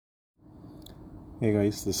Hey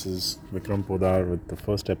guys, this is Vikram Podar with the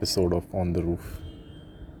first episode of On the Roof.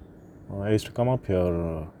 I used to come up here,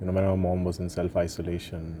 when my mom was in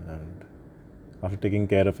self-isolation, and after taking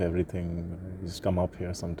care of everything, I just come up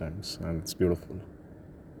here sometimes, and it's beautiful.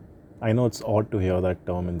 I know it's odd to hear that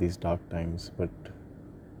term in these dark times, but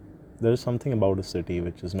there is something about a city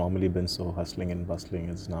which has normally been so hustling and bustling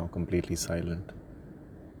is now completely silent.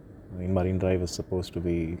 Marine Drive is supposed to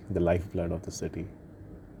be the lifeblood of the city.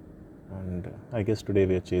 And I guess today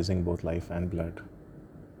we are chasing both life and blood.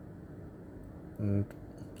 And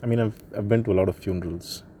I've been to a lot of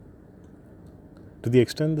funerals, to the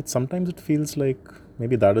extent that sometimes it feels like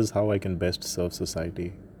maybe that is how I can best serve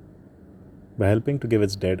society, by helping to give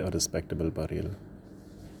its dead a respectable burial.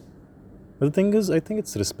 But the thing is, I think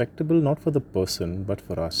it's respectable not for the person, but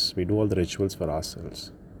for us. We do all the rituals for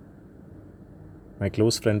ourselves. My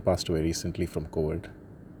close friend passed away recently from COVID,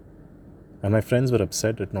 and my friends were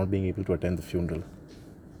upset at not being able to attend the funeral.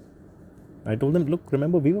 I told them, look,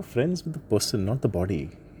 remember, we were friends with the person, not the body.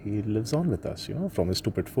 He lives on with us, from his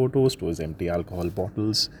stupid photos to his empty alcohol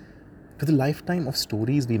bottles to the lifetime of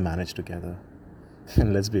stories we managed together.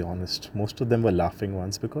 And let's be honest, most of them were laughing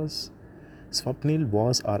ones because Swapnil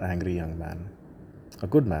was our angry young man. A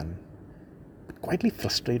good man, but quietly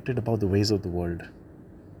frustrated about the ways of the world.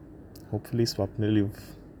 Hopefully, Swapnil,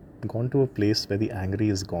 you've gone to a place where the angry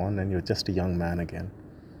is gone and you're just a young man again.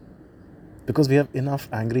 Because we have enough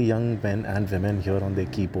angry young men and women here on their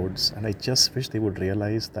keyboards, and I just wish they would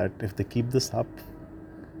realize that if they keep this up,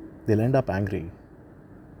 they'll end up angry,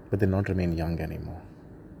 but they'll not remain young anymore.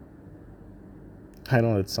 I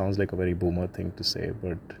know it sounds like a very boomer thing to say,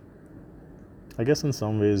 but I guess in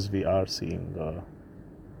some ways we are seeing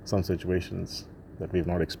some situations that we've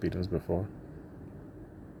not experienced before.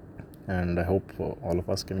 And I hope all of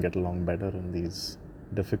us can get along better in these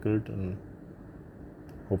difficult and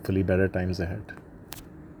hopefully better times ahead.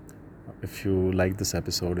 If you like this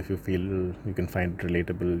episode, if you feel you can find it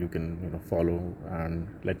relatable, you can follow and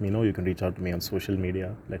let me know. You can reach out to me on social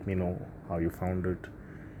media. Let me know how you found it.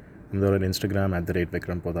 I'm there on Instagram at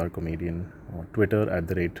 @Vikram Podar Comedian, or Twitter at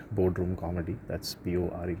 @Boardroom Comedy. That's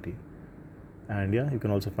BORET. And yeah, you can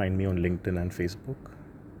also find me on LinkedIn and Facebook.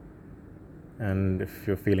 And if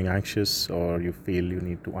you're feeling anxious or you feel you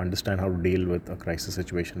need to understand how to deal with a crisis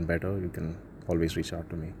situation better, you can always reach out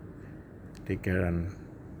to me. Take care and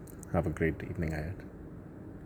have a great evening ahead.